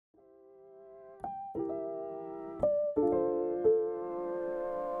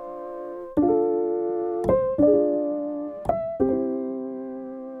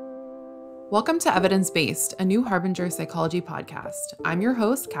Welcome to Evidence Based, a new Harbinger psychology podcast. I'm your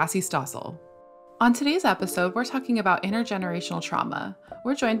host, Cassie Stossel. On today's episode, we're talking about intergenerational trauma.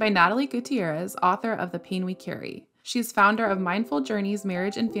 We're joined by Natalie Gutiérrez, author of The Pain We Carry. She's founder of Mindful Journeys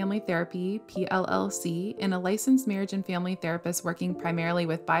Marriage and Family Therapy, PLLC, and a licensed marriage and family therapist working primarily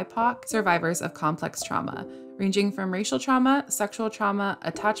with BIPOC survivors of complex trauma, ranging from racial trauma, sexual trauma,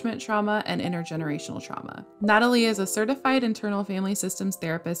 attachment trauma, and intergenerational trauma. Natalie is a certified internal family systems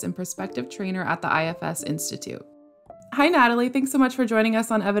therapist and prospective trainer at the IFS Institute. Hi, Natalie. Thanks so much for joining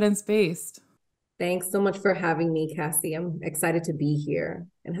us on Evidence Based. Thanks so much for having me, Cassie. I'm excited to be here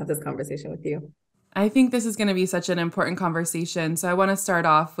and have this conversation with you. I think this is going to be such an important conversation. So I want to start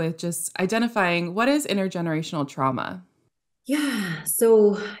off with just identifying what is intergenerational trauma? Yeah.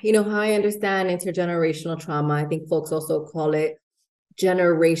 So, how I understand intergenerational trauma, I think folks also call it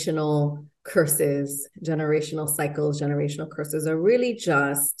generational curses, generational cycles, generational curses are really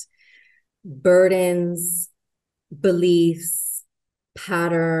just burdens, beliefs,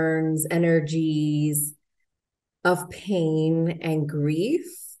 patterns, energies of pain and grief,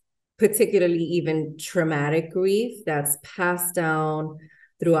 particularly even traumatic grief that's passed down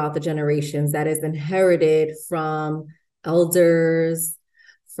throughout the generations, that is inherited from elders,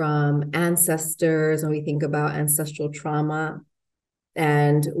 from ancestors, when we think about ancestral trauma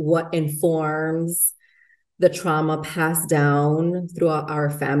and what informs the trauma passed down throughout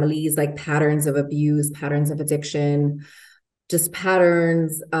our families, like patterns of abuse, patterns of addiction, just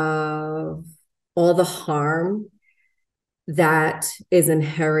patterns of all the harm that is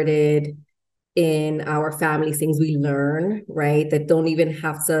inherited in our families, things we learn, right? That don't even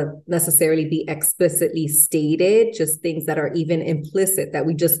have to necessarily be explicitly stated, just things that are even implicit that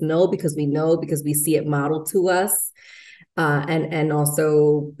we just know because we see it modeled to us. And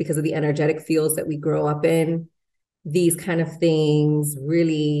also because of the energetic fields that we grow up in, these kind of things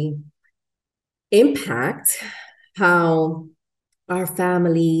really impact how our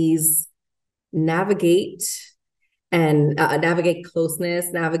families navigate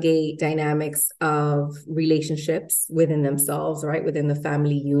closeness, navigate dynamics of relationships within themselves, right? Within the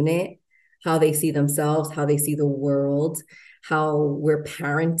family unit, how they see themselves, how they see the world, how we're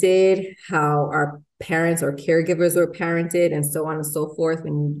parented, how our parents or caregivers were parented, and so on and so forth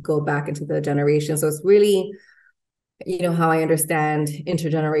when you go back into the generation. So it's really, how I understand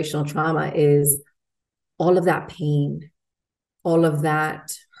intergenerational trauma is all of that pain, all of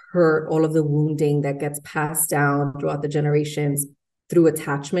that hurt, all of the wounding that gets passed down throughout the generations through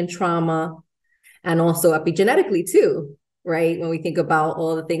attachment trauma, and also epigenetically too, right? When we think about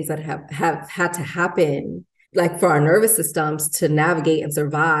all the things that have had to happen, like for our nervous systems to navigate and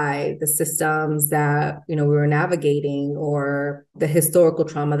survive the systems that, we were navigating, or the historical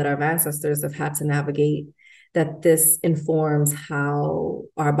trauma that our ancestors have had to navigate, that this informs how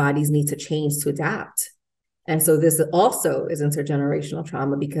our bodies need to change to adapt. And so this also is intergenerational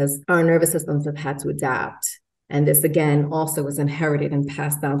trauma because our nervous systems have had to adapt. And this, again, also is inherited and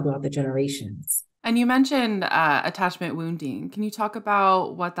passed down throughout the generations. And you mentioned attachment wounding. Can you talk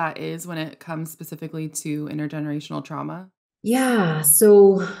about what that is when it comes specifically to intergenerational trauma? Yeah.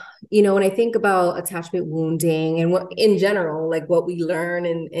 So, when I think about attachment wounding and what in general, like what we learn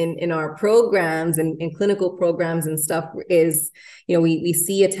in our programs and in clinical programs and stuff is, we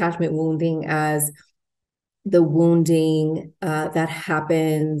see attachment wounding as the wounding that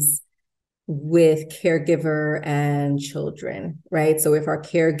happens with caregiver and children, right? So if our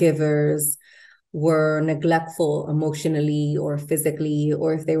caregivers were neglectful emotionally or physically,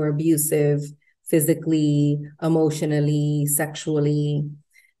 or if they were abusive physically, emotionally, sexually,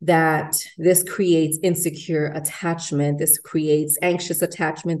 that this creates insecure attachment, this creates anxious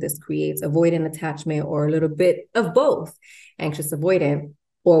attachment, this creates avoidant attachment, or a little bit of both, anxious avoidant,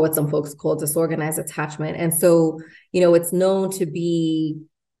 or what some folks call disorganized attachment. And so, it's known to be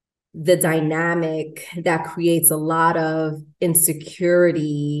the dynamic that creates a lot of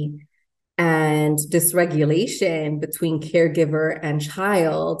insecurity and dysregulation between caregiver and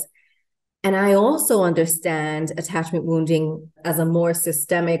child. And I also understand attachment wounding as a more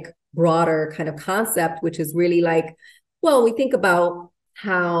systemic, broader kind of concept, which is really like, well, we think about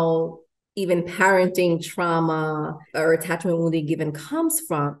how even parenting trauma or attachment wounding even comes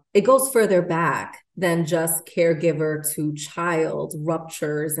from, it goes further back than just caregiver to child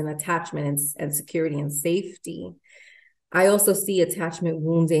ruptures and attachment and security and safety. I also see attachment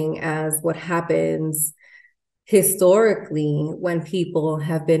wounding as what happens historically when people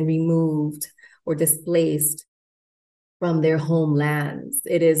have been removed or displaced from their homelands.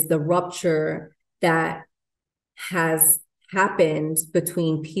 It is the rupture that has happened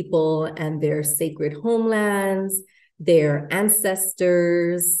between people and their sacred homelands, their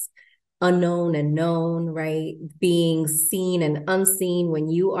ancestors, unknown and known, right? Being seen and unseen when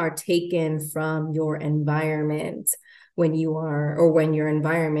you are taken from your environment, when your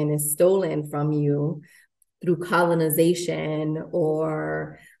environment is stolen from you through colonization,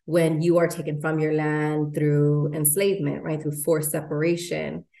 or when you are taken from your land through enslavement, right? Through forced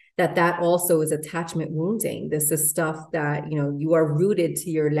separation, that also is attachment wounding. This is stuff that, you are rooted to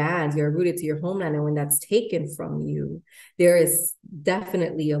your land, you're rooted to your homeland. And when that's taken from you, there is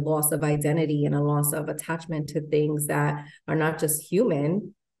definitely a loss of identity and a loss of attachment to things that are not just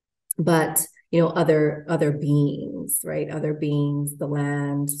human, but, other beings, right? Other beings, the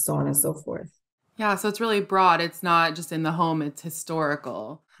land, so on and so forth. Yeah, so it's really broad. It's not just in the home, it's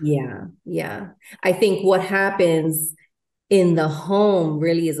historical. Yeah, yeah. I think what happens in the home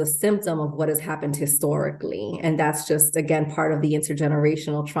really is a symptom of what has happened historically. And that's just, again, part of the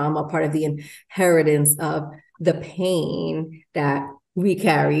intergenerational trauma, part of the inheritance of the pain that we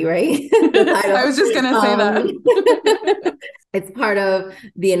carry, right? I was just going to say that. It's part of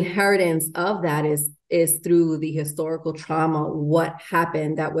the inheritance of that is through the historical trauma, what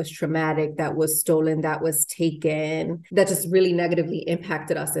happened that was traumatic, that was stolen, that was taken, that just really negatively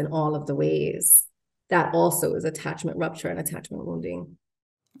impacted us in all of the ways. That also is attachment rupture and attachment wounding.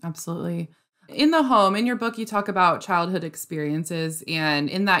 Absolutely. In the home, in your book, you talk about childhood experiences, and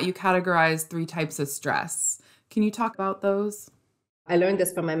in that you categorize 3 types of stress. Can you talk about those? I learned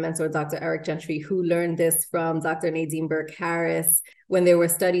this from my mentor, Dr. Eric Gentry, who learned this from Dr. Nadine Burke-Harris when there were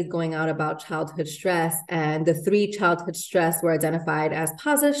studies going out about childhood stress. And the 3 childhood stress were identified as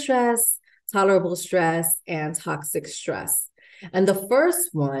positive stress, tolerable stress, and toxic stress. And the first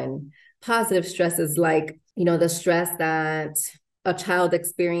one, positive stress, is like, the stress that a child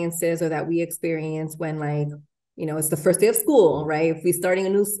experiences or that we experience when, like, it's the first day of school, right? If we're starting a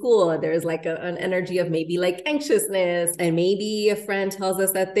new school, there's like an energy of maybe like anxiousness, and maybe a friend tells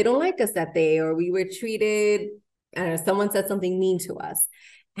us that they don't like us that day, or we were treated, I don't know, someone said something mean to us.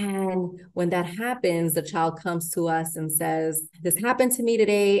 And when that happens, the child comes to us and says, this happened to me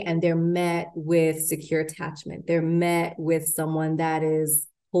today. And they're met with secure attachment. They're met with someone that is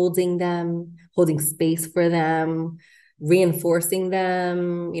holding them, holding space for them, reinforcing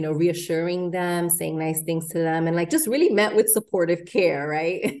them, reassuring them, saying nice things to them, and like just really met with supportive care,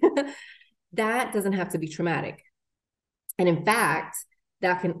 right? That doesn't have to be traumatic. And in fact,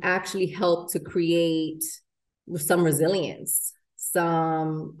 that can actually help to create some resilience,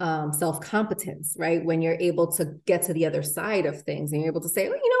 some self-competence, right? When you're able to get to the other side of things and you're able to say,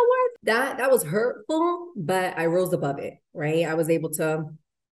 well, you know what, that was hurtful, but I rose above it, right? I was able to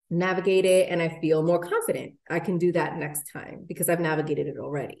navigate it, and I feel more confident. I can do that next time because I've navigated it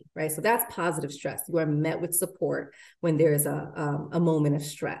already, right? So that's positive stress. You are met with support when there is a moment of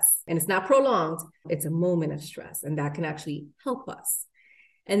stress, and it's not prolonged. It's a moment of stress, and that can actually help us.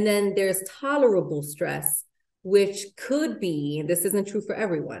 And then there's tolerable stress, which could be, this isn't true for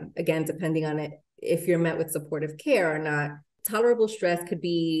everyone, again, depending on it, if you're met with supportive care or not. Tolerable stress could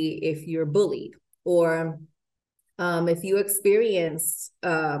be if you're bullied, or if you experienced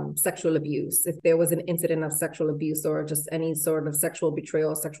sexual abuse, if there was an incident of sexual abuse or just any sort of sexual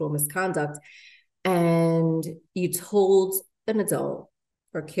betrayal, sexual misconduct, and you told an adult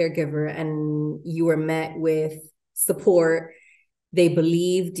or caregiver and you were met with support, they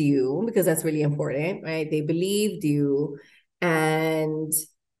believed you, because that's really important, right? They believed you, and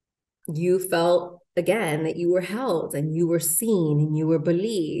you felt, again, that you were held and you were seen and you were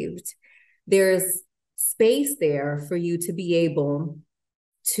believed. There's space there for you to be able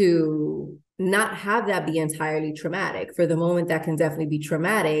to not have that be entirely traumatic. For the moment, that can definitely be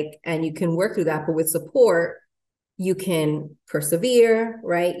traumatic, and you can work through that, but with support, you can persevere,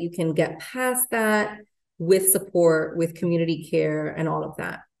 right? You can get past that with support, with community care and all of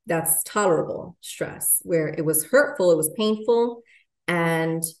that. That's tolerable stress, where it was hurtful, it was painful,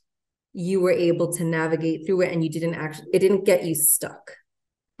 and you were able to navigate through it, and it didn't get you stuck.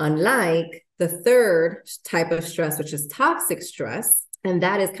 Unlike the third type of stress, which is toxic stress. And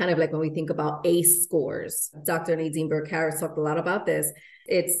that is kind of like when we think about ACE scores. Dr. Nadine Burke-Harris talked a lot about this.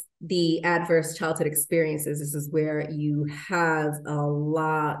 It's the adverse childhood experiences. This is where you have a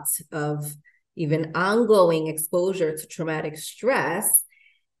lot of even ongoing exposure to traumatic stress,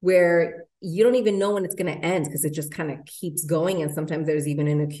 where you don't even know when it's going to end because it just kind of keeps going. And sometimes there's even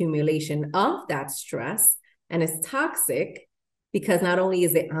an accumulation of that stress, and it's toxic because not only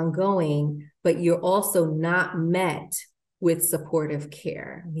is it ongoing, but you're also not met with supportive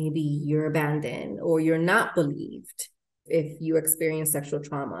care. Maybe you're abandoned, or you're not believed if you experience sexual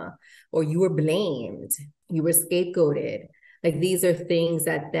trauma, or you were blamed, you were scapegoated. Like, these are things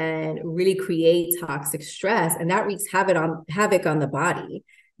that then really create toxic stress, and that wreaks havoc on the body.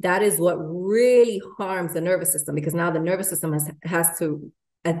 that is what really harms the nervous system, because now the nervous system has to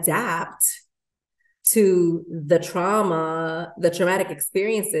adapt to the trauma, the traumatic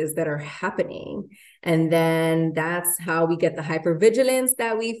experiences that are happening. And then that's how we get the hypervigilance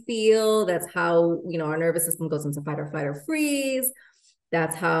that we feel. That's how, our nervous system goes into fight or flight or freeze.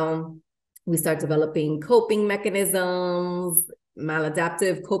 That's how we start developing coping mechanisms,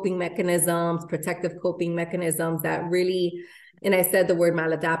 maladaptive coping mechanisms, protective coping mechanisms that really, and I said the word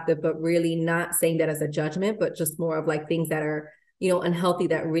maladaptive, but really not saying that as a judgment, but just more of like things that are, unhealthy,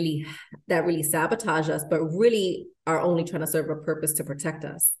 that really sabotage us, but really are only trying to serve a purpose to protect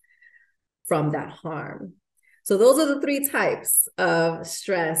us from that harm. So those are the 3 types of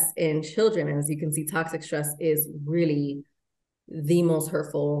stress in children. And as you can see, toxic stress is really the most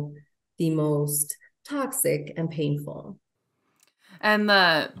hurtful, the most toxic and painful. And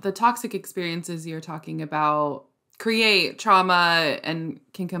the toxic experiences you're talking about create trauma and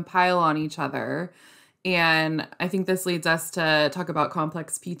can compile on each other. And I think this leads us to talk about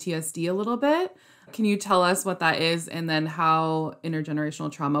complex PTSD a little bit. Can you tell us what that is and then how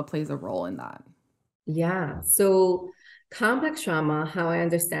intergenerational trauma plays a role in that? Yeah. So complex trauma, how I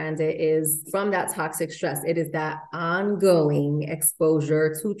understand it, is from that toxic stress. It is that ongoing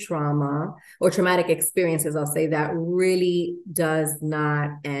exposure to trauma or traumatic experiences, I'll say, that really does not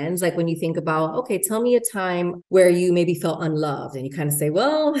end. Like when you think about, okay, tell me a time where you maybe felt unloved, and you kind of say,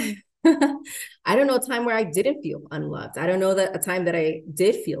 well, I don't know a time where I didn't feel unloved. I don't know that a time that I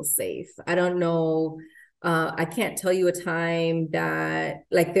did feel safe. I don't know. I can't tell you a time that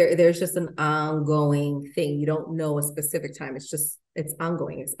like there's just an ongoing thing. You don't know a specific time. It's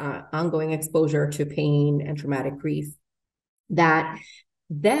ongoing. It's ongoing exposure to pain and traumatic grief that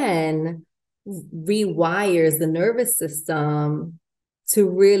then rewires the nervous system to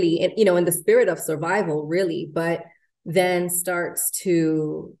really, in the spirit of survival, really, but then starts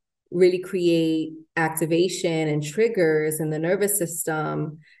to really create activation and triggers in the nervous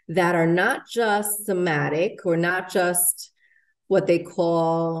system that are not just somatic or not just what they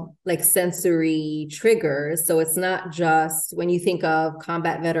call like sensory triggers. So it's not just when you think of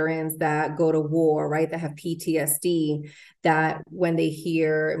combat veterans that go to war, right, that have PTSD, that when they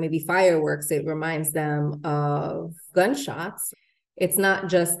hear maybe fireworks, it reminds them of gunshots. It's not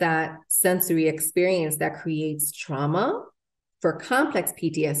just that sensory experience that creates trauma. For complex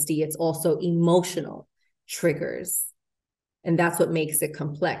PTSD, it's also emotional triggers. And that's what makes it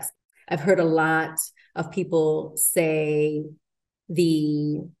complex. I've heard a lot of people say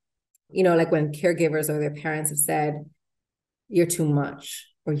like when caregivers or their parents have said, you're too much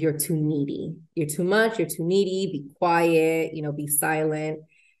or you're too needy. You're too much, you're too needy, be quiet, be silent.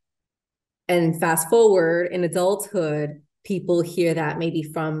 And fast forward in adulthood, people hear that maybe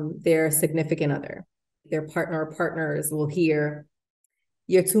from their significant other. Their partner or partners will hear,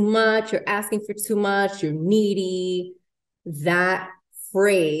 you're too much, you're asking for too much, you're needy. That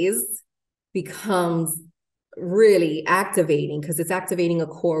phrase becomes really activating because it's activating a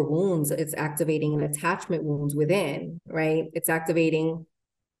core wound. It's activating an attachment wound within, right? It's activating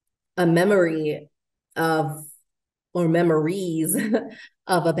a memory of, or memories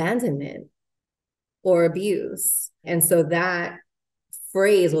of abandonment or abuse. And so that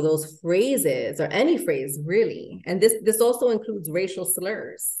phrase or those phrases or any phrase really, and this also includes racial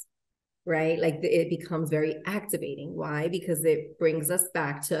slurs, right? Like it becomes very activating. Why? Because it brings us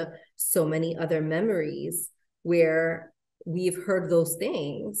back to so many other memories where we've heard those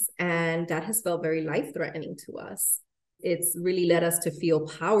things and that has felt very life-threatening to us. It's really led us to feel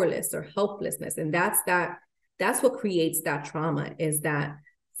powerless or helplessness. And that's what creates that trauma, is that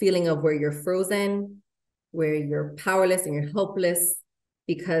feeling of where you're frozen, where you're powerless and you're helpless,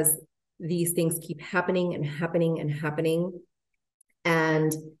 because these things keep happening and happening and happening,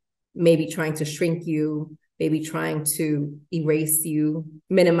 and maybe trying to shrink you, maybe trying to erase you,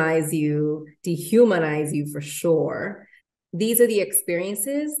 minimize you, dehumanize you for sure. These are the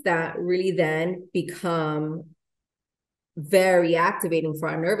experiences that really then become very activating for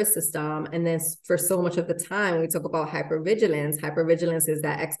our nervous system. And then for so much of the time, when we talk about hypervigilance is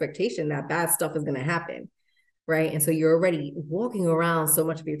that expectation that bad stuff is going to happen. Right. And so you're already walking around so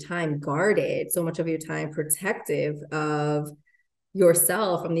much of your time guarded, so much of your time protective of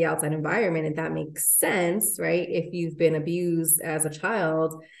yourself from the outside environment. And that makes sense, right? If you've been abused as a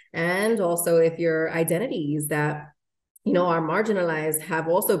child, and also if your identities that, are marginalized have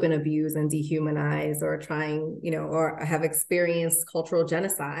also been abused and dehumanized, or trying, or have experienced cultural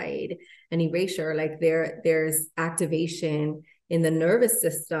genocide and erasure, like there's activation in the nervous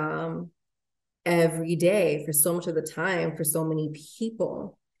system every day for so much of the time for so many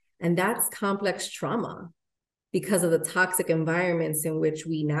people. And that's complex trauma. because of the toxic environments in which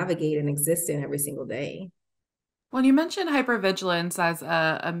we navigate and exist in every single day. Well, you mentioned hypervigilance as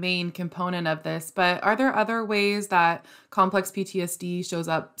a main component of this, but are there other ways that complex PTSD shows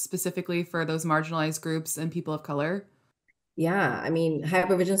up specifically for those marginalized groups and people of color? Yeah, I mean,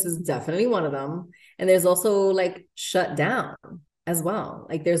 hypervigilance is definitely one of them. And there's also like shut down as well.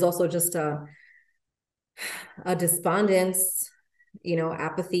 Like there's also just a despondence,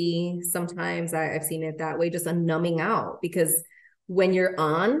 apathy. Sometimes I've seen it that way, just a numbing out, because when you're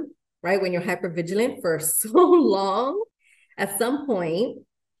on, right, when you're hypervigilant for so long, at some point,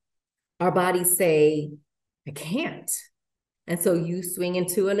 our bodies say, I can't. And so you swing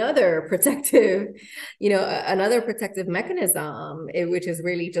into another protective, another protective mechanism, which is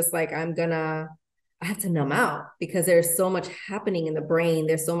really just like, I have to numb out, because there's so much happening in the brain.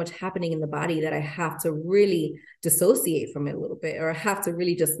 There's so much happening in the body that I have to really dissociate from it a little bit, or I have to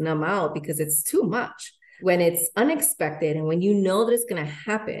really just numb out because it's too much. When it's unexpected and when you know that it's going to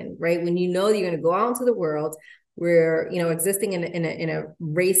happen, right? When you know that you're going to go out into the world, we're, existing in a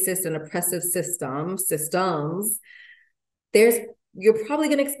racist and oppressive systems, you're probably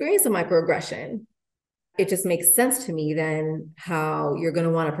going to experience a microaggression. It just makes sense to me then how you're going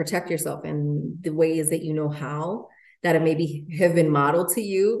to want to protect yourself in the ways that you know how, that it maybe have been modeled to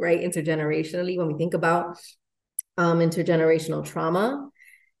you, right? Intergenerationally, when we think about intergenerational trauma,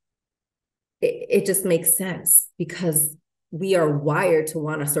 it just makes sense because we are wired to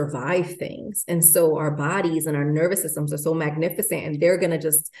want to survive things. And so our bodies and our nervous systems are so magnificent, and they're going to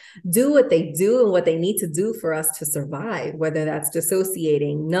just do what they do and what they need to do for us to survive, whether that's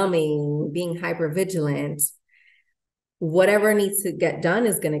dissociating, numbing, being hypervigilant. Whatever needs to get done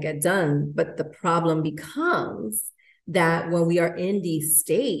is going to get done. But the problem becomes that when we are in these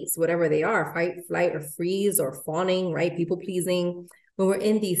states, whatever they are, fight, flight, or freeze, or fawning, right? People pleasing, when we're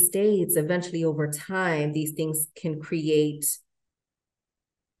in these states, eventually over time, these things can create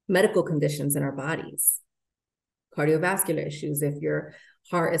medical conditions in our bodies, cardiovascular issues. If your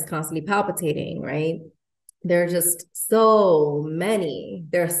heart is constantly palpitating, right? There are just so many.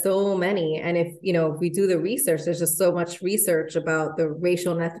 There are so many. And if we do the research, there's just so much research about the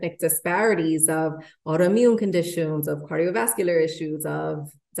racial and ethnic disparities of autoimmune conditions, of cardiovascular issues, of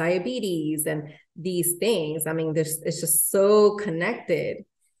diabetes, and these things. I mean, it's just so connected.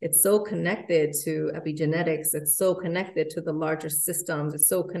 It's so connected to epigenetics. It's so connected to the larger systems. It's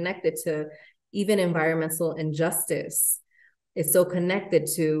so connected to even environmental injustice. It's so connected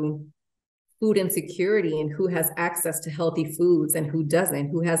to food insecurity and who has access to healthy foods and who doesn't,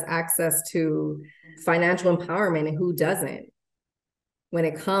 who has access to financial empowerment and who doesn't when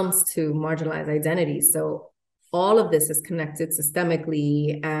it comes to marginalized identities. So all of this is connected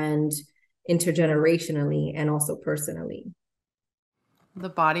systemically and intergenerationally and also personally. The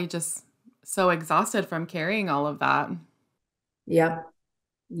body just so exhausted from carrying all of that. Yeah.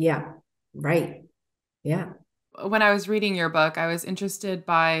 Yeah. Right. Yeah. When I was reading your book, I was interested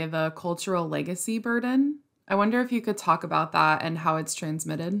by the cultural legacy burden. I wonder if you could talk about that and how it's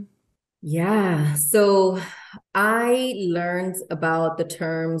transmitted. Yeah. So I learned about the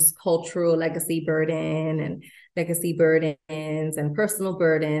terms cultural legacy burden and legacy burdens and personal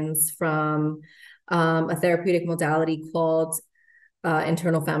burdens from a therapeutic modality called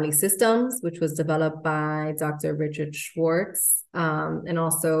internal family systems, which was developed by Dr. Richard Schwartz. And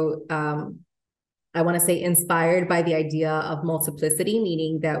also, I want to say inspired by the idea of multiplicity,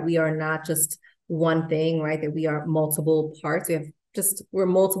 meaning that we are not just one thing, right? That we are multiple parts. We're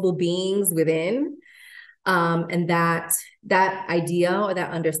multiple beings within. And that idea or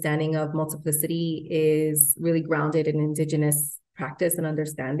that understanding of multiplicity is really grounded in Indigenous practice and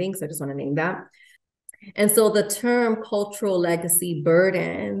understanding. So I just want to name that. And so the term cultural legacy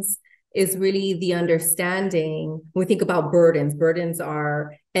burdens is really the understanding. When we think about burdens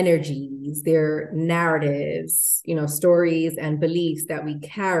are energies, they're narratives, stories and beliefs that we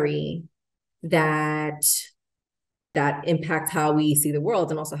carry that impact how we see the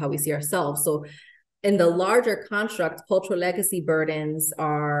world and also how we see ourselves. So in the larger construct, cultural legacy burdens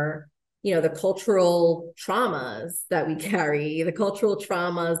are, the cultural traumas that we carry, the cultural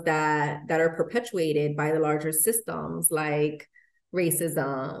traumas that are perpetuated by the larger systems like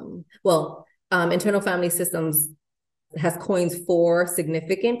racism. Well, internal family systems has coined 4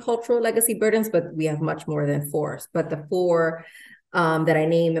 significant cultural legacy burdens, but we have much more than 4. But the 4 that I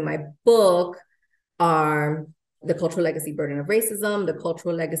name in my book are the cultural legacy burden of racism, the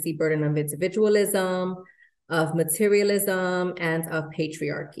cultural legacy burden of individualism, of materialism, and of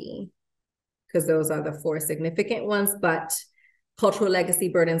patriarchy, because those are the 4 significant ones. But cultural legacy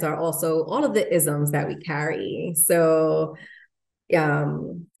burdens are also all of the isms that we carry. So,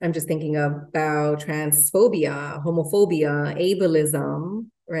 I'm just thinking about transphobia, homophobia, ableism,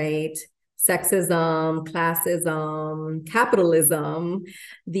 right? Sexism, classism, capitalism,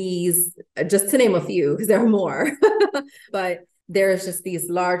 these, just to name a few, because there are more. But there's just these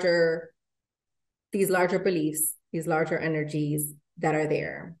larger beliefs, these larger energies that are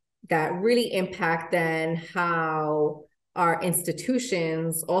there that really impact then how our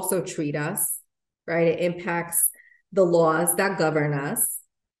institutions also treat us, right? It impacts the laws that govern us.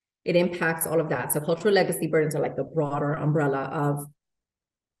 It impacts all of that. So cultural legacy burdens are like the broader umbrella of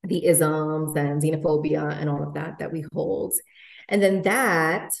the isms and xenophobia and all of that we hold. And then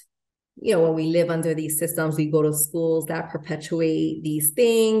that, when we live under these systems, we go to schools that perpetuate these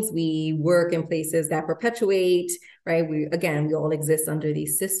things. We work in places that perpetuate, right? We all exist under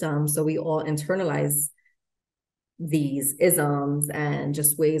these systems. So we all internalize these isms and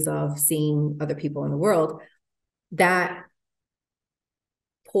just ways of seeing other people in the world. That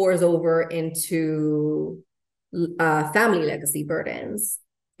pours over into family legacy burdens.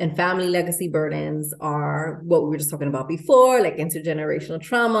 And family legacy burdens are what we were just talking about before, like intergenerational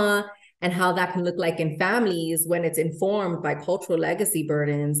trauma, and how that can look like in families when it's informed by cultural legacy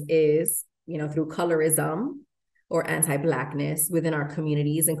burdens is, through colorism or anti-Blackness within our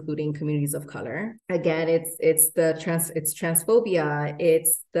communities, including communities of color. Again, it's transphobia,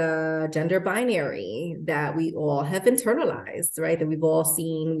 it's the gender binary that we all have internalized, right? That we've all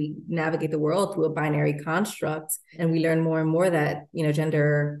seen. We navigate the world through a binary construct, and we learn more and more that,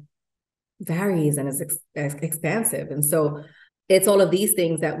 gender varies and is expansive. And so it's all of these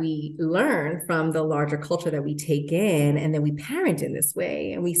things that we learn from the larger culture that we take in, and then we parent in this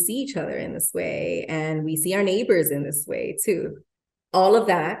way, and we see each other in this way, and we see our neighbors in this way too. All of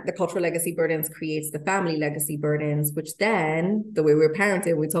that, the cultural legacy burdens creates the family legacy burdens, which then, the way we're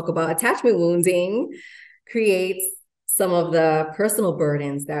parented, we talk about attachment wounding, creates some of the personal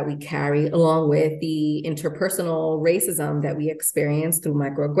burdens that we carry, along with the interpersonal racism that we experience through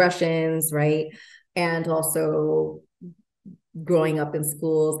microaggressions, right? And also growing up in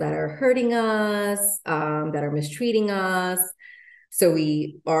schools that are hurting us, that are mistreating us. So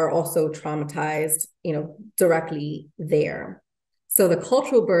we are also traumatized, directly there. So the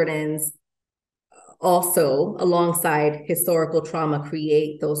cultural burdens also, alongside historical trauma,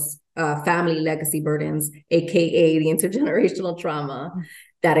 create those family legacy burdens, AKA the intergenerational trauma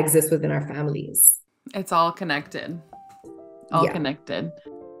that exists within our families. It's all connected. Connected.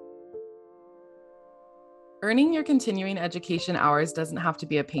 Earning your continuing education hours doesn't have to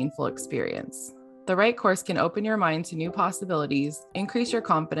be a painful experience. The right course can open your mind to new possibilities, increase your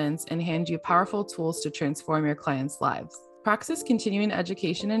confidence, and hand you powerful tools to transform your clients' lives. Praxis Continuing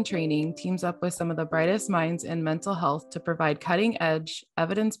Education and Training teams up with some of the brightest minds in mental health to provide cutting-edge,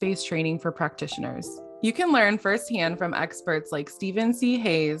 evidence-based training for practitioners. You can learn firsthand from experts like Stephen C.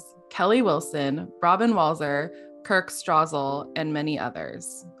 Hayes, Kelly Wilson, Robin Walzer, Kirk Strazel, and many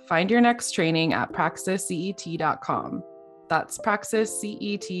others. Find your next training at praxiscet.com. That's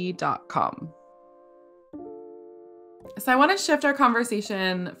praxiscet.com. So I want to shift our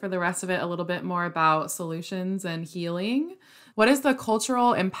conversation for the rest of it a little bit more about solutions and healing. What is the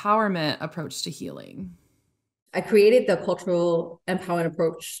cultural empowerment approach to healing? I created the cultural empowerment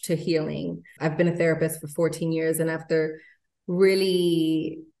approach to healing. I've been a therapist for 14 years, and after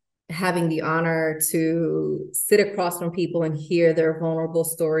really having the honor to sit across from people and hear their vulnerable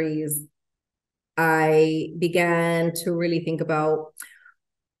stories, I began to really think about,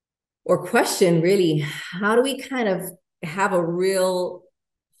 or question really, how do we kind of have a real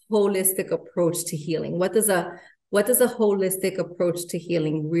holistic approach to healing? What does a holistic approach to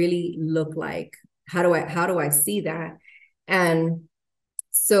healing really look like? How do I see that? And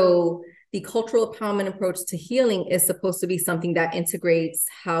so the cultural empowerment approach to healing is supposed to be something that integrates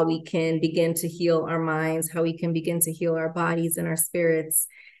how we can begin to heal our minds, how we can begin to heal our bodies and our spirits,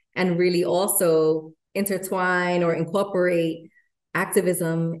 and really also intertwine or incorporate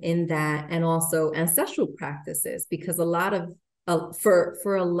activism in that, and also ancestral practices, because a lot of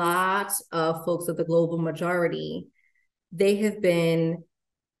for a lot of folks of the global majority, they have been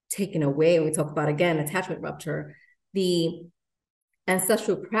taken away. And we talk about, again, attachment rupture. The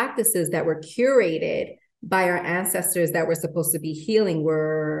ancestral practices that were curated by our ancestors that were supposed to be healing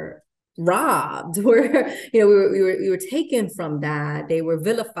were robbed, we were taken from that. They were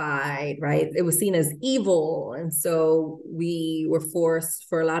vilified, right? It was seen as evil. And so we were forced,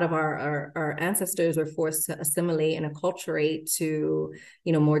 for a lot of our ancestors were forced to assimilate and acculturate to,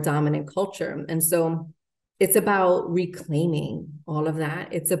 more dominant culture. And so it's about reclaiming all of that.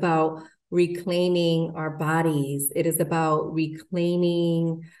 It's about reclaiming our bodies. It is about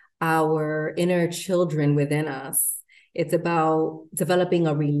reclaiming our inner children within us. It's about developing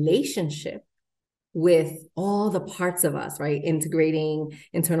a relationship with all the parts of us, right? Integrating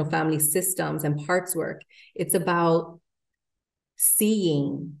internal family systems and parts work. It's about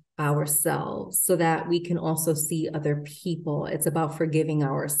seeing ourselves so that we can also see other people. It's about forgiving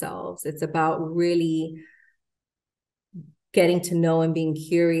ourselves. It's about really getting to know and being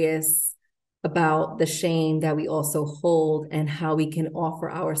curious about the shame that we also hold and how we can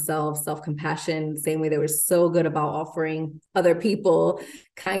offer ourselves self-compassion, the same way that we're so good about offering other people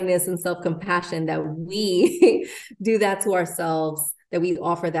kindness and self-compassion, that we do that to ourselves, that we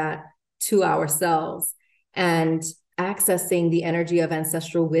offer that to ourselves. And accessing the energy of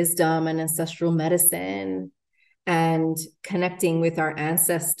ancestral wisdom and ancestral medicine and connecting with our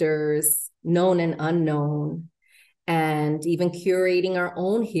ancestors, known and unknown, and even curating our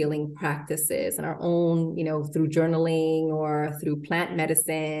own healing practices and our own, through journaling or through plant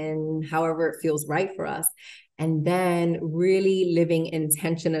medicine, however it feels right for us. And then really living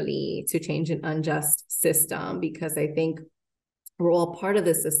intentionally to change an unjust system, because I think we're all part of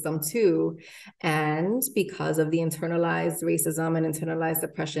the system too. And because of the internalized racism and internalized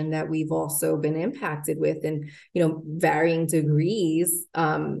oppression that we've also been impacted with in, varying degrees,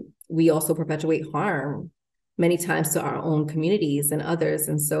 we also perpetuate harm many times to our own communities and others.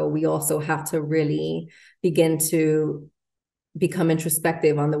 And so we also have to really begin to become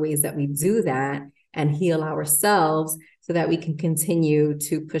introspective on the ways that we do that and heal ourselves so that we can continue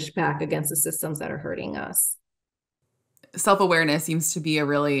to push back against the systems that are hurting us. Self-awareness seems to be a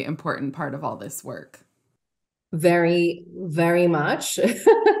really important part of all this work. Very, very much.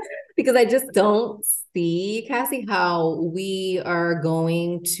 Because I just don't see, Cassie, how we are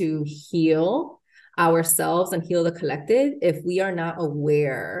going to heal ourselves and heal the collective if we are not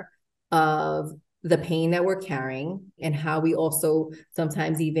aware of the pain that we're carrying and how we also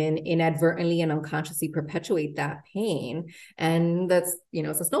sometimes even inadvertently and unconsciously perpetuate that pain. And that's,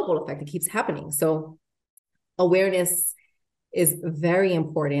 it's a snowball effect. It keeps happening. So awareness is very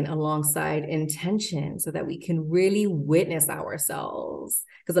important alongside intention so that we can really witness ourselves.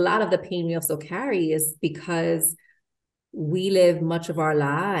 Because a lot of the pain we also carry is because we live much of our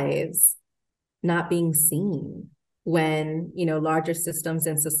lives not being seen, when, larger systems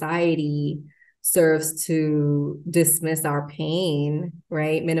in society serves to dismiss our pain,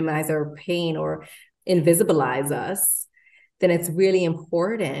 right? Minimize our pain or invisibilize us. Then it's really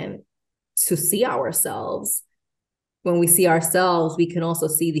important to see ourselves. When we see ourselves, we can also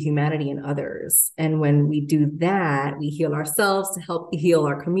see the humanity in others. And when we do that, we heal ourselves to help heal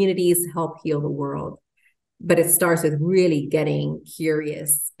our communities, to help heal the world. But it starts with really getting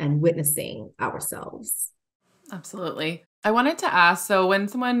curious and witnessing ourselves. Absolutely. I wanted to ask, so when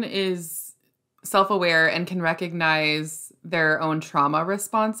someone is self-aware and can recognize their own trauma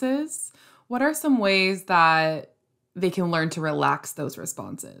responses, what are some ways that they can learn to relax those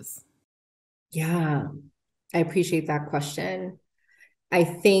responses? Yeah, I appreciate that question. I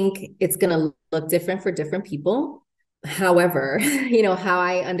think it's going to look different for different people. However, how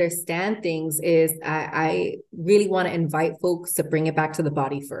I understand things is I really want to invite folks to bring it back to the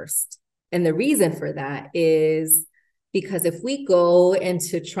body first. And the reason for that is because if we go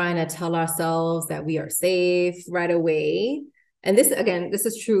into trying to tell ourselves that we are safe right away, and this, again, this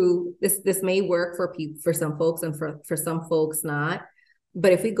is true, this may work for some folks and for some folks not,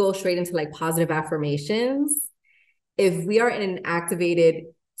 but if we go straight into like positive affirmations, if we are in an activated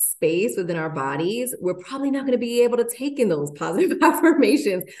space within our bodies, we're probably not going to be able to take in those positive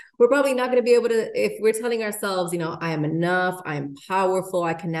affirmations. We're probably not going to be able to, if we're telling ourselves, I am enough, I am powerful,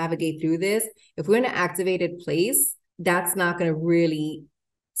 I can navigate through this. If we're in an activated place, that's not going to really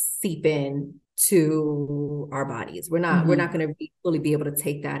seep in to our bodies. We're not going to fully be able to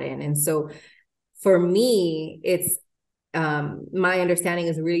take that in. And so for me, it's, my understanding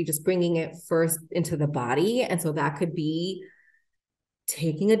is really just bringing it first into the body. And so that could be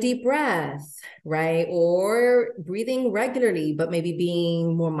taking a deep breath, right? Or breathing regularly, but maybe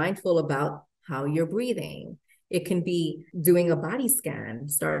being more mindful about how you're breathing. It can be doing a body scan,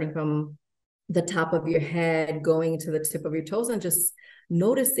 starting from the top of your head, going to the tip of your toes, and just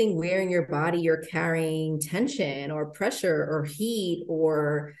noticing where in your body you're carrying tension or pressure or heat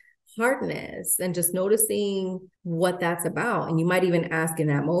or hardness, and just noticing what that's about. And you might even ask in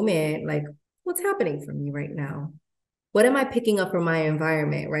that moment, like, what's happening for me right now? What am I picking up from my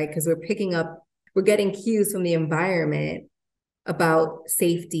environment, right? Because we're getting cues from the environment about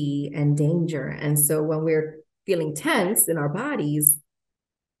safety and danger. And so when we're feeling tense in our bodies,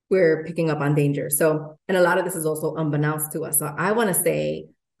 we're picking up on danger. So, and a lot of this is also unbeknownst to us. So I want to say,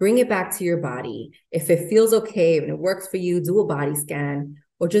 bring it back to your body. If it feels okay and it works for you, do a body scan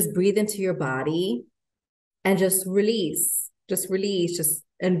or just breathe into your body and just release, just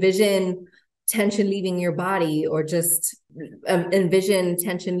envision tension leaving your body, or just envision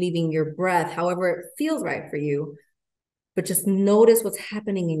tension leaving your breath, however it feels right for you. But just notice what's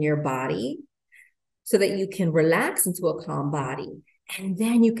happening in your body so that you can relax into a calm body. And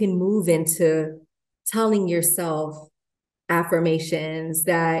then you can move into telling yourself affirmations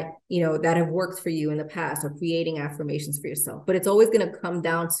that, you know, that have worked for you in the past, or creating affirmations for yourself. But it's always going to come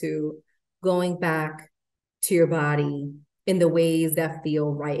down to going back to your body in the ways that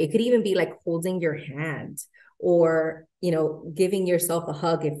feel right. It could even be like holding your hand, or, you know, giving yourself a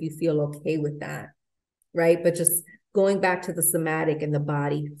hug if you feel okay with that, right? But just going back to the somatic and the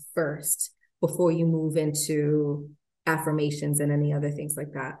body first before you move into affirmations and any other things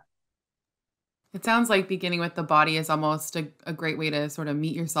like that. It sounds like beginning with the body is almost a great way to sort of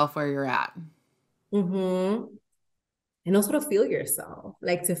meet yourself where you're at. Mm-hmm. And also to feel yourself,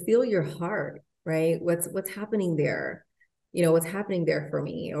 like to feel your heart, right? What's happening there? You know, what's happening there for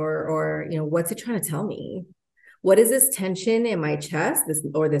me? Or, you know, what's it trying to tell me? What is this tension in my chest, this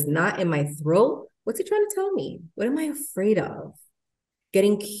knot in my throat? What's it trying to tell me? What am I afraid of?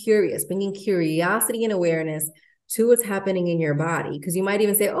 Getting curious, bringing curiosity and awareness to what's happening in your body. Because you might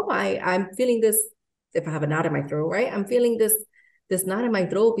even say, oh, I'm feeling this, if I have a knot in my throat, right? I'm feeling this knot in my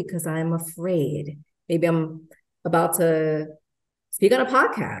throat because I'm afraid. Maybe I'm about to speak on a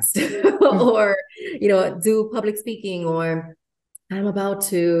podcast or, you know, do public speaking, or I'm about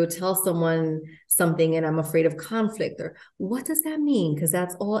to tell someone something and I'm afraid of conflict. Or what does that mean? Because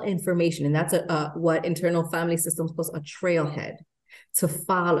that's all information. And that's what internal family systems calls a trailhead to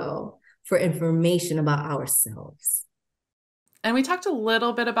follow for information about ourselves. And we talked a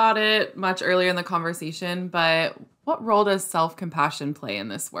little bit about it much earlier in the conversation, but what role does self-compassion play in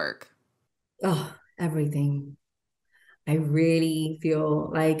this work? Oh, everything. I really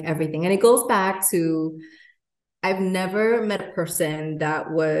feel like everything. And it goes back to, I've never met a person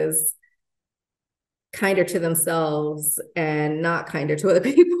that was kinder to themselves and not kinder to other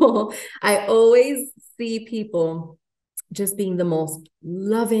people. I always see people just being the most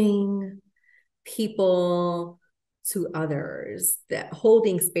loving people to others, that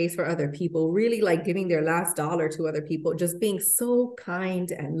holding space for other people, really like giving their last dollar to other people, just being so kind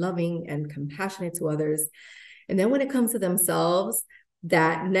and loving and compassionate to others. And then when it comes to themselves,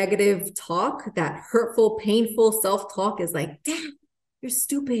 that negative talk, that hurtful, painful self-talk is like, damn, you're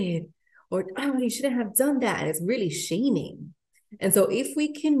stupid. Or, oh, you shouldn't have done that. And it's really shaming. And so if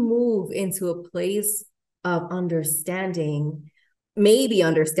we can move into a place of understanding, maybe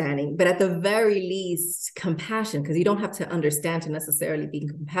understanding, but at the very least, compassion, because you don't have to understand to necessarily be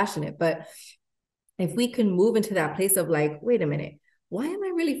compassionate. But if we can move into that place of like, wait a minute, why am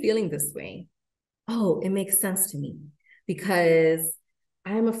I really feeling this way? Oh, it makes sense to me, because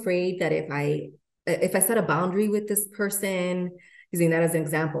I'm afraid that if I set a boundary with this person, using that as an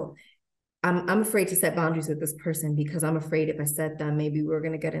example, I'm afraid to set boundaries with this person because I'm afraid if I set them, maybe we're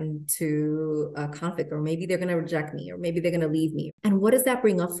going to get into a conflict, or maybe they're going to reject me, or maybe they're going to leave me. And what does that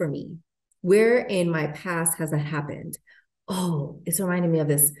bring up for me? Where in my past has that happened? Oh, it's reminding me of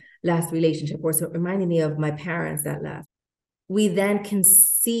this last relationship, or it's reminding me of my parents that left. We then can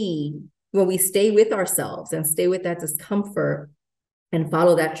see, when we stay with ourselves and stay with that discomfort and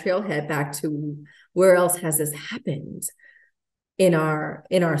follow that trailhead back to where else has this happened in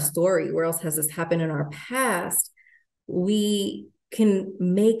our story, where else has this happened in our past, we can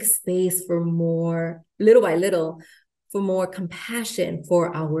make space for more, little by little, for more compassion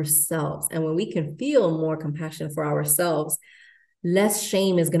for ourselves. And when we can feel more compassion for ourselves, less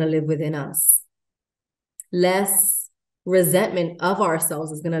shame is going to live within us. Less resentment of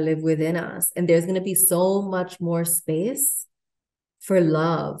ourselves is going to live within us. And there's going to be so much more space for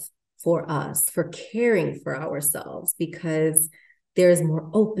love for us, for caring for ourselves, because there's more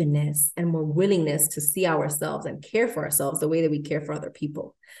openness and more willingness to see ourselves and care for ourselves the way that we care for other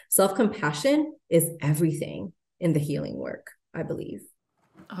people. Self-compassion is everything in the healing work, I believe.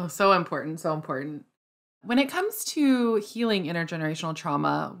 Oh, so important, so important. When it comes to healing intergenerational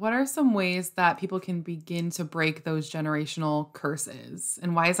trauma, what are some ways that people can begin to break those generational curses?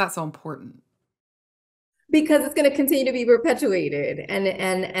 And why is that so important? Because it's going to continue to be perpetuated,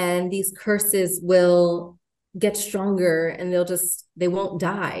 and these curses will get stronger, and they won't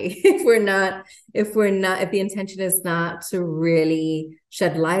die if the intention is not to really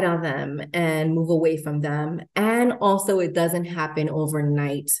shed light on them and move away from them. And also, it doesn't happen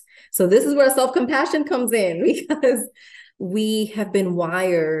overnight. So this is where self-compassion comes in, because we have been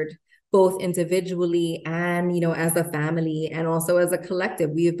wired both individually and, as a family, and also as a collective.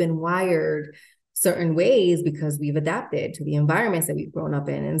 We have been wired certain ways because we've adapted to the environments that we've grown up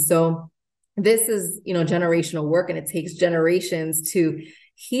in. And so this is, generational work, and it takes generations to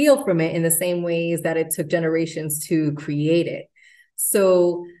heal from it in the same ways that it took generations to create it.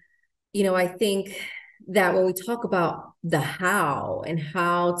 So, I think that when we talk about the how and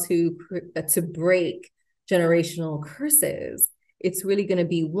how to break generational curses, it's really going to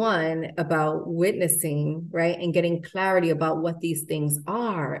be one about witnessing, right? And getting clarity about what these things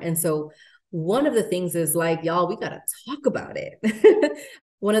are. And so one of the things is like, y'all, we got to talk about it.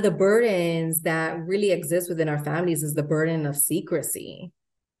 One of the burdens that really exists within our families is the burden of secrecy,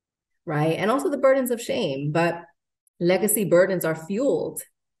 right? And also the burdens of shame. But legacy burdens are fueled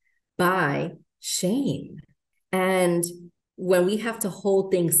by shame. And when we have to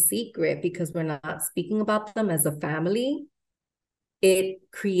hold things secret because we're not speaking about them as a family, it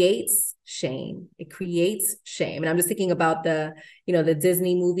creates shame. It creates shame. And I'm just thinking about the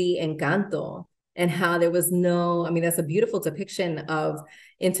Disney movie Encanto, and how there was that's a beautiful depiction of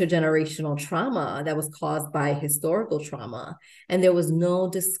intergenerational trauma that was caused by historical trauma. And there was no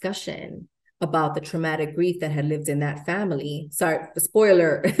discussion about the traumatic grief that had lived in that family. Sorry,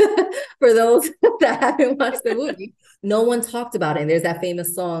 spoiler for those that haven't watched the movie. No one talked about it. And there's that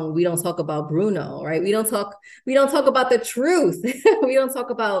famous song, "We Don't Talk About Bruno," right? We don't talk about the truth. We don't talk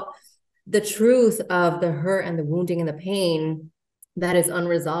about the truth of the hurt and the wounding and the pain that is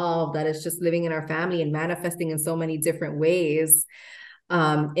unresolved, that is just living in our family and manifesting in so many different ways.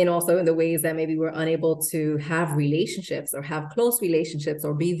 And also in the ways that maybe we're unable to have relationships or have close relationships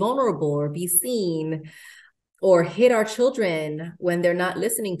or be vulnerable or be seen, or hit our children when they're not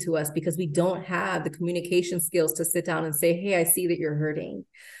listening to us because we don't have the communication skills to sit down and say, "Hey, I see that you're hurting."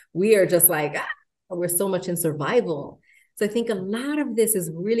 We are just like, we're so much in survival. So I think a lot of this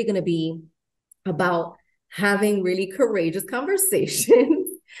is really going to be about having really courageous conversations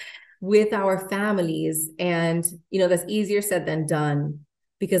with our families. And, that's easier said than done,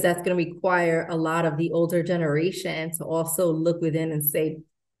 because that's going to require a lot of the older generation to also look within and say,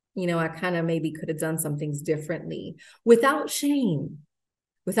 I kind of maybe could have done some things differently without shame,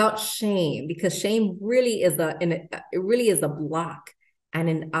 because shame really is a block and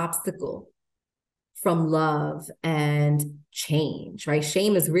an obstacle from love and change, right?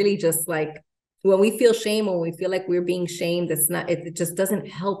 Shame is really just like, when we feel shame, when we feel like we're being shamed, it just doesn't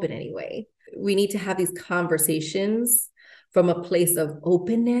help in any way. We need to have these conversations from a place of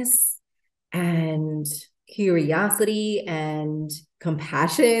openness and curiosity and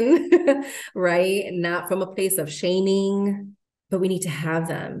compassion, right? Not from a place of shaming, but we need to have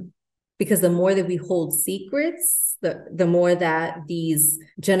them, because the more that we hold secrets, the more that these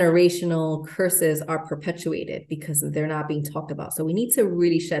generational curses are perpetuated because they're not being talked about. So we need to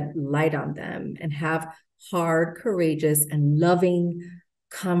really shed light on them and have hard, courageous, and loving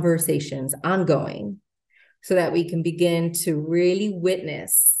conversations ongoing, so that we can begin to really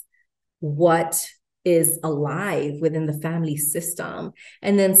witness what is alive within the family system,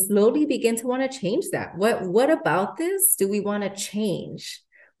 and then slowly begin to want to change that. What about this do we want to change?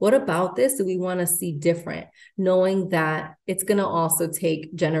 What about this do we want to see different? Knowing that it's going to also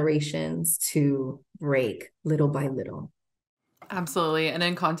take generations to break little by little. Absolutely. And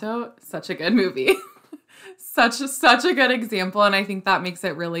Encanto, such a good movie. such a good example. And I think that makes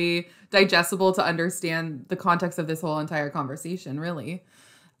it really digestible to understand the context of this whole entire conversation, really.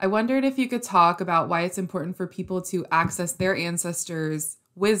 I wondered if you could talk about why it's important for people to access their ancestors'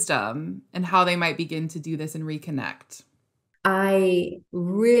 wisdom and how they might begin to do this and reconnect. I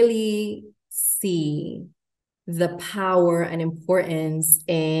really see the power and importance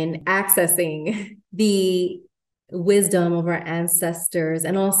in accessing the wisdom of our ancestors,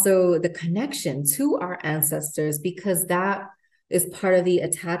 and also the connection to our ancestors, because that is part of the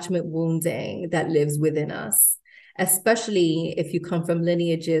attachment wounding that lives within us, especially if you come from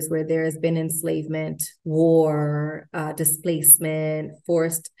lineages where there has been enslavement, war, displacement,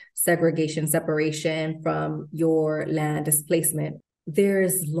 forced segregation, separation from your land, displacement.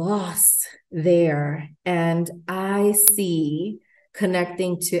 There's loss there. And I see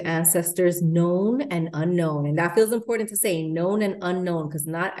connecting to ancestors known and unknown. And that feels important to say, known and unknown, because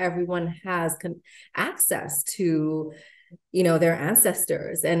not everyone has access to, their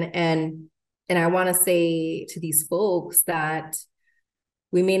ancestors. And I want to say to these folks that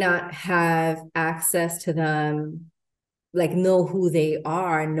we may not have access to them, like know who they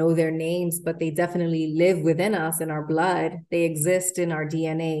are, know their names, but they definitely live within us in our blood. They exist in our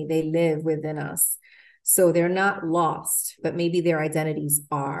DNA. They live within us. So they're not lost, but maybe their identities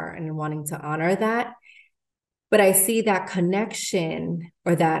are, and wanting to honor that. But I see that connection,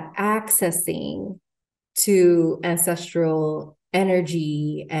 or that accessing to ancestral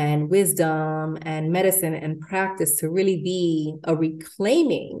energy and wisdom and medicine and practice, to really be a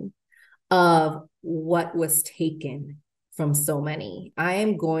reclaiming of what was taken from so many. I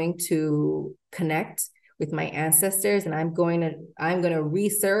am going to connect with my ancestors, and I'm going to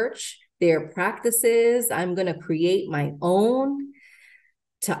research their practices. I'm going to create my own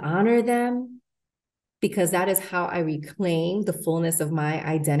to honor them, because that is how I reclaim the fullness of my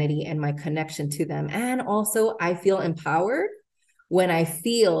identity and my connection to them. And also, I feel empowered when I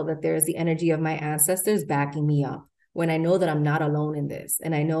feel that there's the energy of my ancestors backing me up, when I know that I'm not alone in this.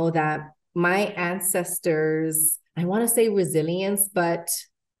 And I know that my ancestors, I want to say resilience, but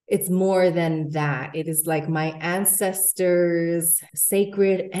it's more than that. It is like my ancestors'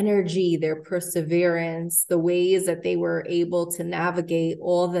 sacred energy, their perseverance, the ways that they were able to navigate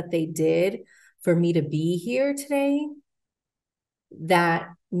all that they did for me to be here today, that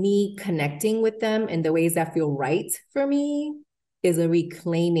me connecting with them in the ways that feel right for me is a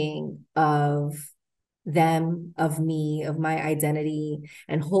reclaiming of them, of me, of my identity,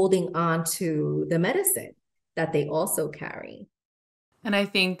 and holding on to the medicine that they also carry. And I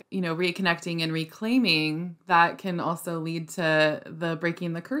think, reconnecting and reclaiming, that can also lead to the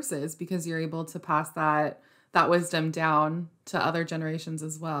breaking the curses, because you're able to pass that wisdom down to other generations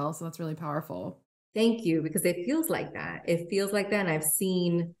as well. So that's really powerful. Thank you, because it feels like that. It feels like that. And I've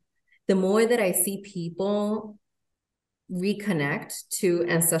seen, the more that I see people reconnect to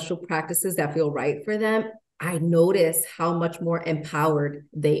ancestral practices that feel right for them, I notice how much more empowered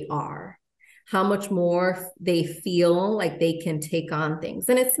they are, how much more they feel like they can take on things.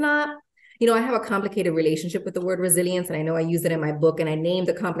 And it's not, I have a complicated relationship with the word resilience, and I know I use it in my book, and I named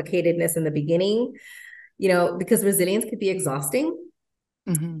the complicatedness in the beginning, because resilience could be exhausting.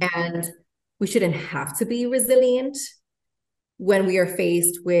 Mm-hmm. And we shouldn't have to be resilient when we are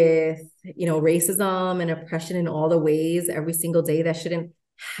faced with, racism and oppression in all the ways every single day. That shouldn't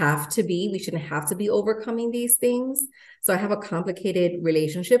have to be. We shouldn't have to be overcoming these things. So I have a complicated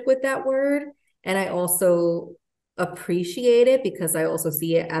relationship with that word. And I also appreciate it because I also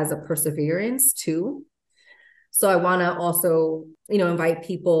see it as a perseverance too. So I want to also, invite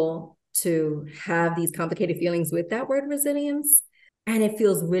people to have these complicated feelings with that word resilience. And it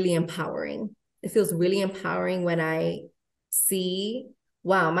feels really empowering. It feels really empowering when I see,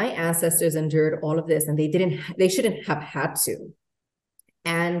 wow, my ancestors endured all of this and they shouldn't have had to.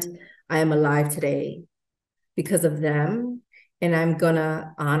 And I am alive today because of them. And I'm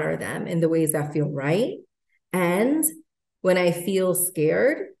gonna honor them in the ways that feel right. And when I feel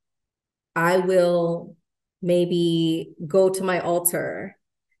scared, I will maybe go to my altar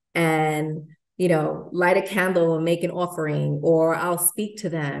and light a candle and make an offering, or I'll speak to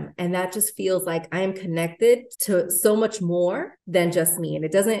them. And that just feels like I am connected to so much more than just me. And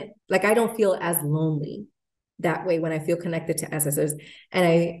it doesn't, like, I don't feel as lonely that way when I feel connected to ancestors.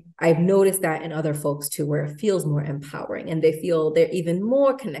 And I've noticed that in other folks too, where it feels more empowering and they feel they're even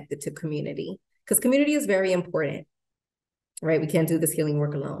more connected to community, because community is very important, right? We can't do this healing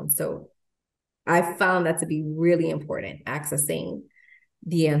work alone. So I found that to be really important, accessing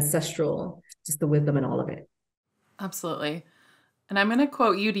the ancestral, just the wisdom and all of it. Absolutely. And I'm going to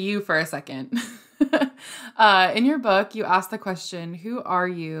quote you to you for a second. In your book, you ask the question, who are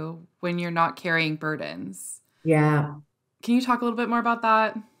you when you're not carrying burdens? Yeah. Can you talk a little bit more about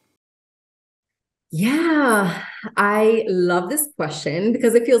that? Yeah, I love this question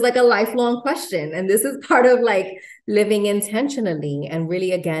because it feels like a lifelong question. And this is part of like living intentionally and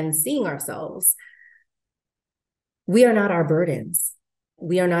really, again, seeing ourselves. We are not our burdens.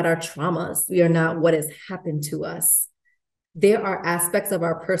 We are not our traumas. We are not what has happened to us. There are aspects of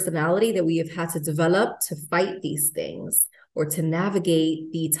our personality that we have had to develop to fight these things or to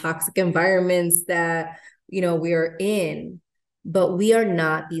navigate the toxic environments that, we're in. But we are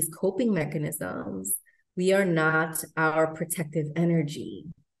not these coping mechanisms. We are not our protective energy.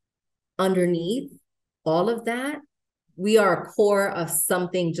 Underneath all of that, we are a core of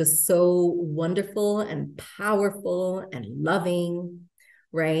something just so wonderful and powerful and loving,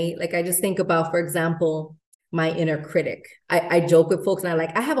 right? Like I just think about, for example, my inner critic. I joke with folks and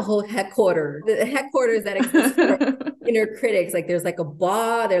I have a whole headquarters that exists for inner critics. Like there's like a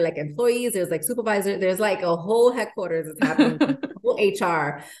bar, they're like employees, there's like supervisor, there's like a whole headquarters that's happening, whole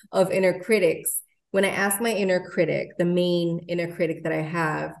HR of inner critics. When I ask my inner critic, the main inner critic that I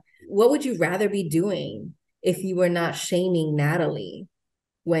have, what would you rather be doing if you were not shaming Natalie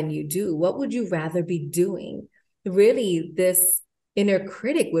when you do? What would you rather be doing? Really, this inner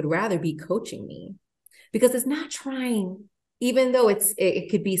critic would rather be coaching me, because it's not trying, even though it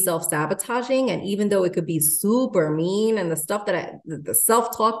could be self-sabotaging, and even though it could be super mean, and the stuff that the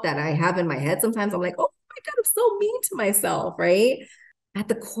self-talk that I have in my head, sometimes I'm like, oh my God, I'm so mean to myself, right? At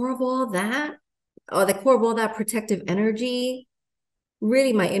the core of all that, or the core of all that protective energy,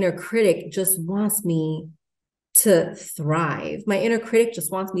 really my inner critic just wants me to thrive. My inner critic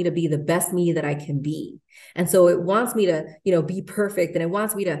just wants me to be the best me that I can be. And so it wants me to, be perfect. And it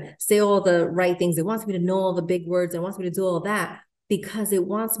wants me to say all the right things. It wants me to know all the big words. It wants me to do all that because it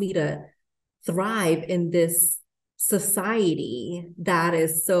wants me to thrive in this society that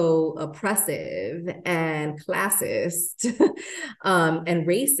is so oppressive and classist and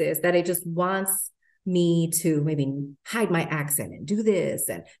racist that it just wants me to maybe hide my accent and do this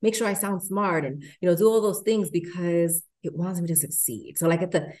and make sure I sound smart and do all those things because it wants me to succeed. So like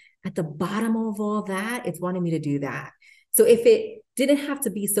at the bottom of all that, it's wanting me to do that. So if it didn't have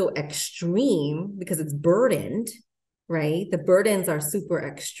to be so extreme because it's burdened, right? The burdens are super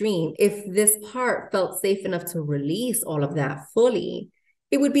extreme. If this part felt safe enough to release all of that fully,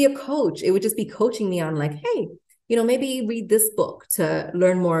 it would be a coach. It would just be coaching me on like, hey, maybe read this book to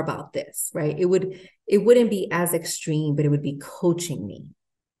learn more about this, right? It wouldn't be as extreme, but it would be coaching me.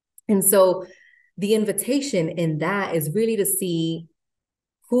 And so the invitation in that is really to see,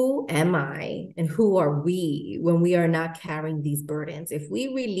 who am I and who are we when we are not carrying these burdens? If we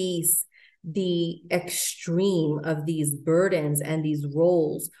release the extreme of these burdens and these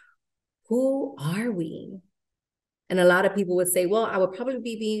roles, who are we? And a lot of people would say, well, I would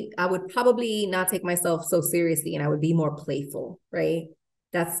probably not take myself so seriously and I would be more playful, right?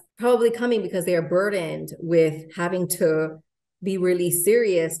 That's probably coming because they are burdened with having to be really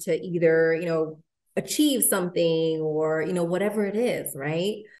serious to either, achieve something or, whatever it is,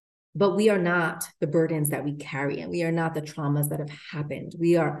 right? But we are not the burdens that we carry and we are not the traumas that have happened.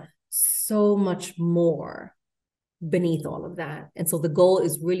 We are so much more beneath all of that. And so the goal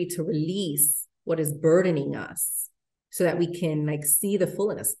is really to release what is burdening us so that we can see the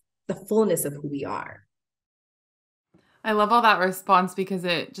fullness of who we are. I love all that response because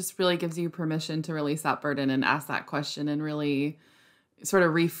it just really gives you permission to release that burden and ask that question and really sort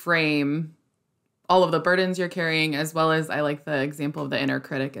of reframe all of the burdens you're carrying, as well as I like the example of the inner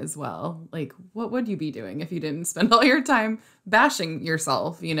critic as well. Like, what would you be doing if you didn't spend all your time bashing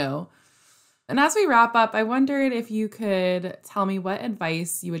yourself, And as we wrap up, I wondered if you could tell me what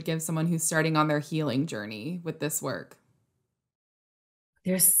advice you would give someone who's starting on their healing journey with this work.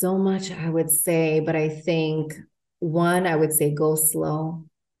 There's so much I would say, but I think one, I would say go slow,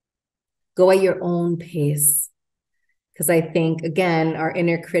 go at your own pace. Because I think, again, our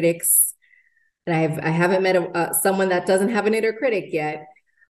inner critics, and I haven't met someone that doesn't have an inner critic yet.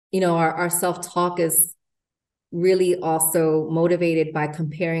 Our self-talk is really also motivated by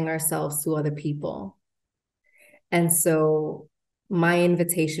comparing ourselves to other people. And so my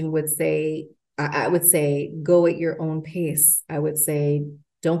invitation would say, I would say, go at your own pace. I would say,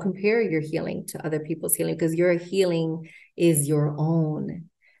 don't compare your healing to other people's healing because your healing is your own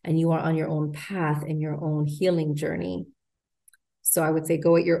and you are on your own path in your own healing journey. So I would say,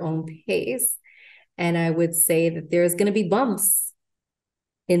 go at your own pace. And I would say that there's going to be bumps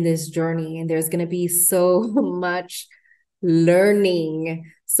in this journey and there's going to be so much learning,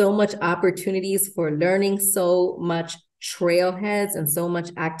 so much opportunities for learning, so much trailheads and so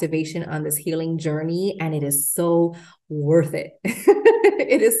much activation on this healing journey. And it is so worth it.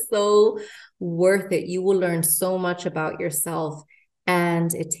 It is so worth it. You will learn so much about yourself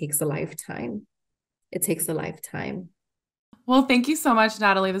and it takes a lifetime. It takes a lifetime. Well, thank you so much,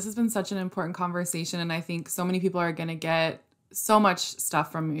 Natalie. This has been such an important conversation. And I think so many people are going to get so much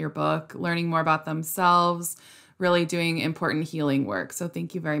stuff from your book, learning more about themselves, really doing important healing work. So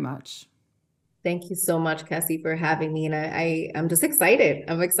thank you very much. Thank you so much, Cassie, for having me. And I'm just excited.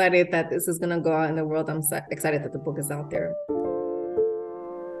 I'm excited that this is going to go out in the world. I'm so excited that the book is out there.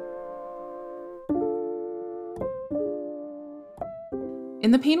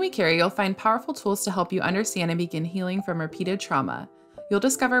 In The Pain We Carry, you'll find powerful tools to help you understand and begin healing from repeated trauma. You'll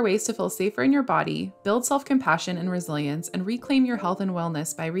discover ways to feel safer in your body, build self-compassion and resilience, and reclaim your health and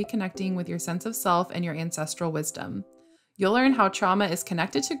wellness by reconnecting with your sense of self and your ancestral wisdom. You'll learn how trauma is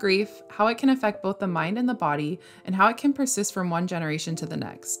connected to grief, how it can affect both the mind and the body, and how it can persist from one generation to the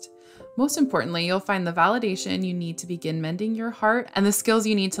next. Most importantly, you'll find the validation you need to begin mending your heart and the skills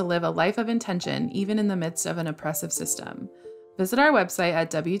you need to live a life of intention, even in the midst of an oppressive system. Visit our website at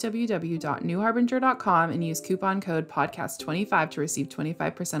www.newharbinger.com and use coupon code podcast25 to receive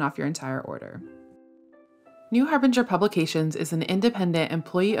 25% off your entire order. New Harbinger Publications is an independent,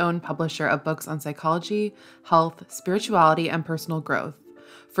 employee-owned publisher of books on psychology, health, spirituality, and personal growth.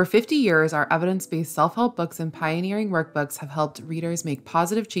 For 50 years, our evidence-based self-help books and pioneering workbooks have helped readers make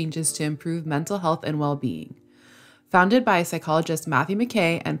positive changes to improve mental health and well-being. Founded by psychologists Matthew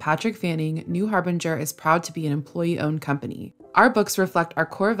McKay and Patrick Fanning, New Harbinger is proud to be an employee-owned company. Our books reflect our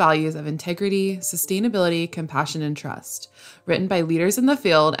core values of integrity, sustainability, compassion, and trust. Written by leaders in the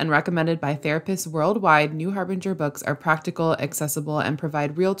field and recommended by therapists worldwide, New Harbinger books are practical, accessible, and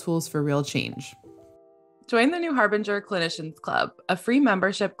provide real tools for real change. Join the New Harbinger Clinicians Club, a free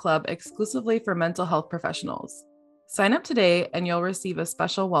membership club exclusively for mental health professionals. Sign up today and you'll receive a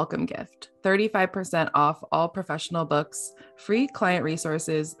special welcome gift, 35% off all professional books, free client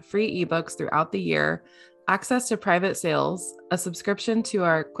resources, free ebooks throughout the year, access to private sales, a subscription to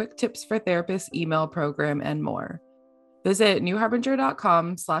our Quick Tips for Therapists email program, and more. Visit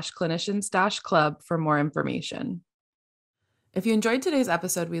newharbinger.com/clinicians-club for more information. If you enjoyed today's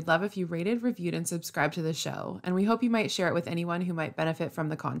episode, we'd love if you rated, reviewed, and subscribed to the show, and we hope you might share it with anyone who might benefit from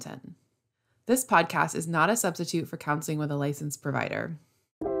the content. This podcast is not a substitute for counseling with a licensed provider.